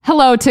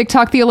Hello,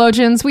 TikTok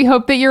theologians. We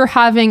hope that you're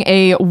having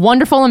a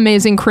wonderful,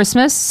 amazing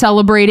Christmas,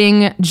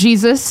 celebrating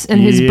Jesus and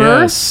his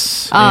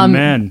birth.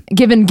 Amen.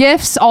 Giving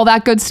gifts, all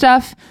that good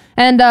stuff.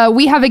 And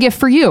we have a gift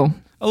for you.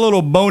 A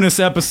little bonus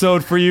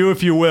episode for you,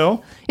 if you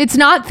will. It's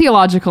not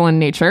theological in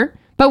nature,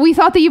 but we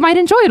thought that you might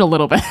enjoy it a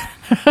little bit.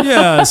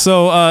 Yeah,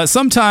 so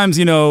sometimes,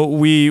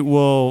 we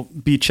will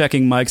be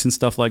checking mics and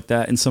stuff like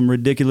that, and some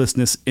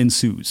ridiculousness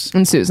ensues.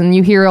 And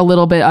you hear a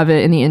little bit of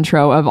it in the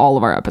intro of all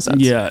of our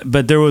episodes. Yeah,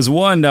 but there was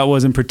one that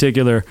was in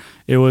particular.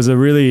 It was a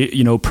really,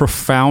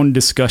 profound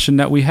discussion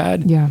that we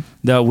had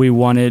that we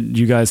wanted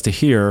you guys to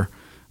hear.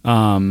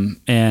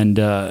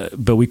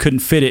 But we couldn't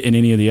fit it in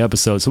any of the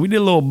episodes. So we did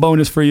a little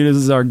bonus for you.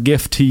 This is our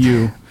gift to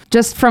you.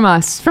 Just from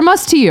us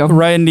to you.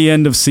 Right in the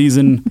end of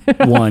season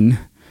 1.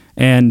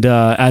 And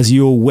as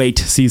you await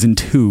season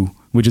 2,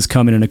 which is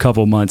coming in a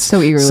couple months.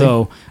 So eagerly.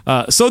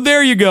 So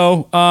there you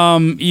go.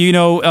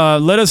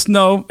 Let us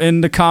know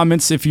in the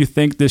comments if you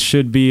think this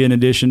should be in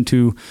addition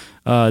to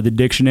the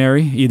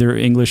dictionary, either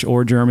English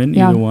or German,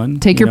 either one.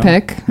 Take your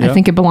pick. Yeah. I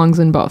think it belongs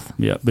in both.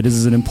 Yeah, but this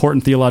is an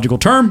important theological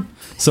term,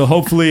 so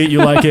hopefully you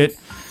like it.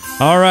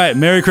 All right,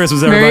 Merry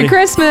Christmas, everybody. Merry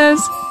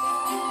Christmas.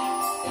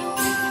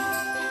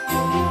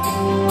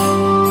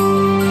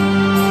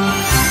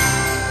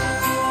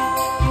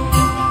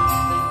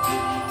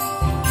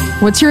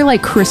 What's your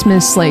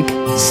Christmas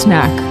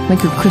snack,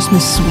 your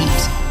Christmas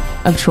sweet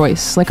of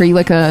choice? Are you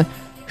a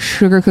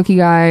sugar cookie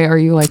guy? Are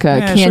you a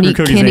candy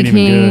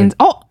canes?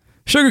 Oh,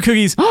 sugar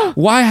cookies.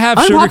 Why have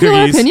sugar unpopular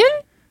cookies opinion?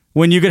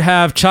 When you could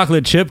have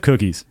chocolate chip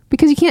cookies?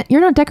 Because you can't.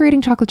 You're not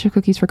decorating chocolate chip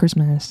cookies for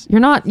Christmas. You're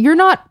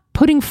not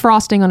putting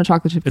frosting on a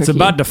chocolate chip cookie. It's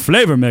about the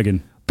flavor,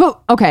 Megan. But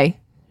okay,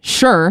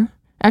 sure.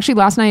 Actually,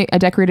 last night I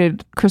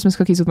decorated Christmas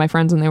cookies with my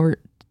friends, and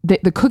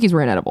the cookies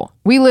were inedible.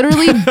 We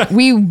literally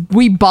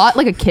we bought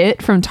a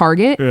kit from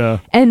Target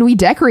and we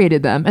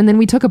decorated them, and then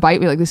we took a bite.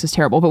 We were like, this is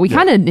terrible, but we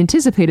kind of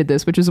anticipated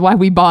this, which is why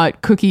we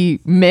bought cookie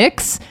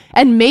mix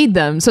and made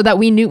them so that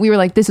we knew. We were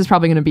like, this is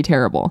probably going to be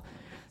terrible.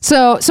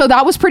 So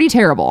that was pretty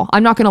terrible.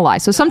 I'm not going to lie.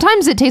 So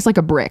sometimes it tastes like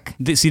a brick.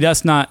 See,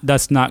 that's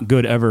not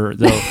good ever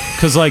though.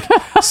 Cause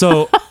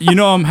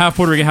I'm half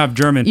Puerto Rican, half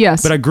German.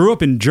 Yes. But I grew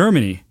up in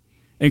Germany.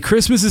 And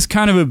Christmas is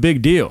kind of a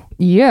big deal.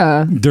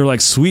 Yeah. They're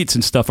sweets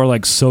and stuff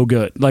are so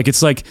good. It's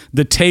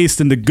the taste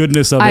and the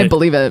goodness of it. I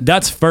believe it.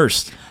 That's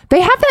first.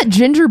 They have that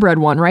gingerbread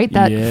one, right?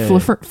 That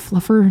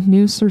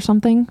Fluffernusse or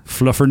something?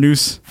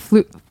 Fluffernusse?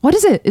 What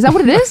is it? Is that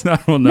what it is? I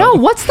don't know.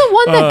 No, what's the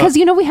one that, because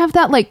we have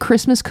that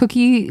Christmas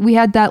cookie. We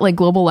had that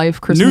Global Life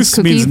Christmas Noose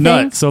cookie means thing.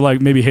 Nut. So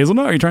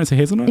hazelnut? Are you trying to say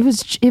hazelnut? It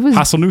was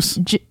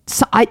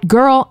Hasselnuss?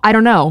 I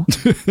don't know.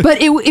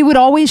 But it would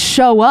always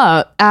show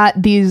up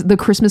at the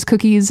Christmas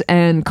cookies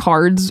and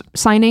cards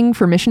signing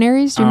for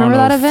missionaries. Do you remember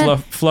that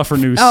event?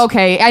 Fluffernusse. Oh,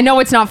 okay. I know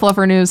it's not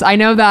Fluffernusse. I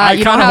know that.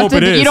 You don't have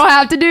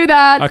to do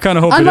that. I kind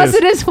of hope unless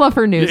it is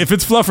Fluffernusse. If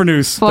it's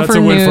Fluffernusse, that's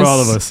a win for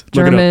all of us.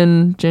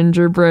 German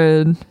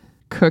gingerbread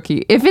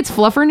cookie. If it's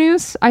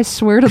Fluffernusse, I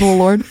swear to the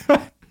Lord.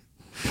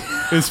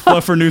 Is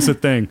Fluffernusse a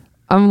thing?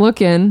 I'm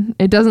looking.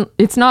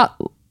 It's not.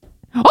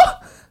 Oh!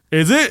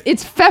 Is it?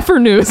 It's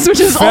Pfeffernusse, which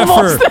is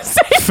almost the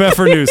same.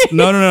 Pfeffernusse.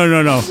 No.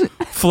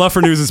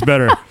 Fluffernusse is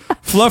better.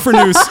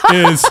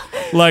 Fluffernusse is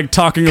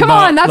talking about. Come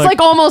on,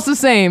 that's almost the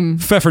same.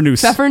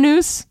 Pfeffernusse.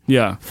 Pfeffernusse?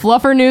 Yeah.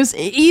 Fluffernusse.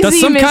 Easy.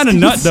 That's some kind of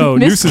nut though.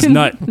 Noose is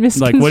nut.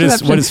 What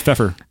is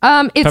pfeffer?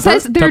 It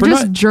says they're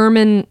just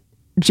German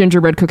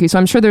gingerbread cookies, so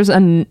I'm sure there's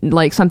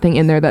something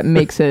in there that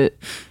makes it.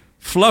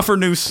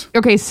 Fluffernusse.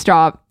 Okay,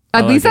 stop.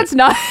 At least that's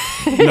not.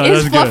 No,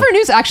 is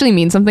Fluffernusse actually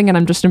mean something, and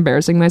I'm just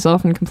embarrassing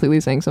myself and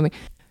completely saying something?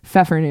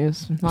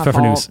 Pfeffernusse.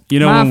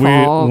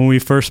 Pfeffernusse. When we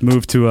first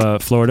moved to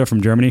Florida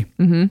from Germany,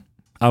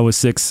 I was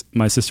 6.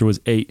 My sister was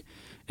 8,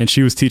 and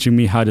she was teaching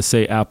me how to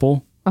say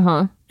apple.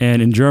 And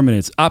in German,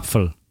 it's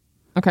Apfel.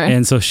 Okay.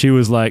 And so she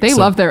was like, they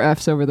love their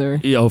F's over there.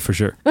 Yeah, oh, for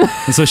sure.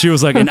 And so she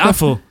was like, an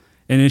Apfel,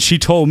 and then she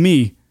told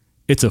me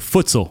it's a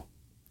futsal.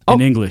 In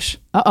English.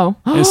 Uh-oh.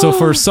 And so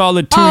for a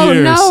solid 2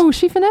 years. Oh, no,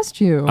 she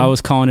finessed you. I was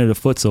calling it a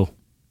futsal.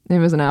 It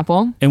was an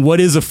apple? And what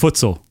is a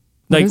futsal?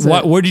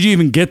 Where did you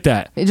even get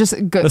that? It just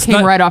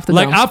came right off the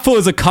dome. Apfel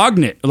is a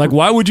cognate.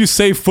 Why would you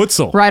say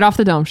futsal? Right off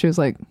the dome. She was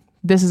like,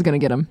 this is going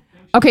to get him.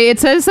 Okay, it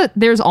says that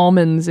there's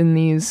almonds in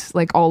these,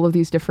 all of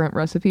these different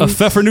recipes. A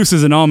Pfeffernusse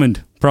is an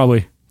almond,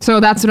 probably. So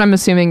that's what I'm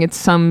assuming.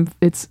 It's an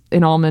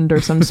almond or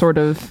some sort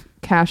of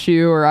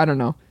cashew or I don't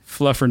know.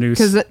 Fluffernusse.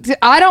 Because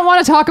I don't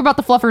want to talk about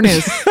the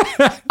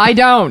Fluffernusse. I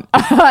don't.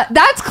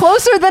 That's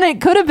closer than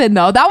it could have been,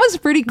 though. That was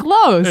pretty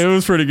close. It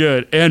was pretty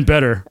good. And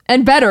better.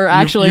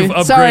 Actually. You've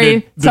upgraded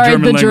Sorry,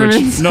 the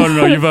Germans.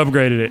 No, you've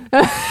upgraded it.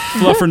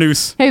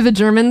 Fluffernusse. Hey, the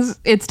Germans,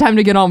 it's time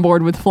to get on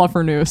board with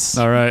Fluffernusse.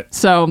 All right.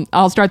 So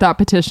I'll start that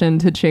petition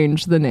to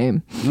change the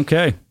name.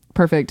 Okay.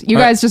 Perfect. You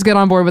guys just get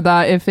on board with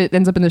that. If it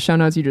ends up in the show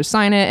notes, you just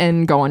sign it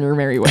and go on your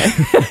merry way.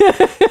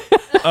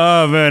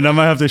 Oh, man, I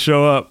might have to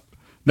show up.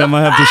 That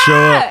might have to show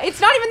up. It's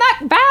not even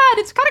that bad.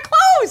 It's kind of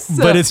close.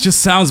 But it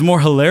just sounds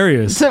more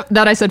hilarious. So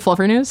that I said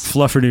Fluffernusse?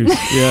 Fluffernusse,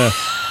 yeah.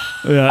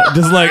 Yeah,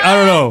 just I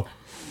don't know.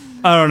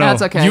 I don't know.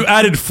 That's okay. You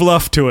added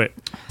fluff to it.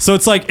 So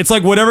it's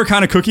like whatever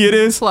kind of cookie it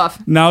is.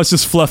 Fluff. Now it's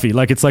just fluffy.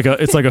 Like it's like a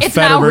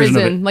fatter version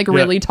risen, of it. like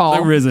really tall.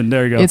 Like risen.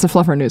 There you go. It's a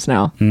Fluffernusse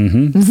now.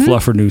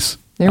 Fluffernusse.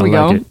 There we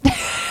go.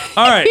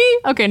 All right.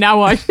 Okay, now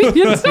what? You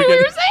didn't say what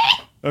you were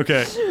saying.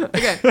 Okay.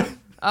 Okay.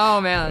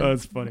 Oh man. Oh,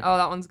 that's funny. Oh,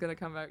 that one's gonna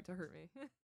come back to hurt me.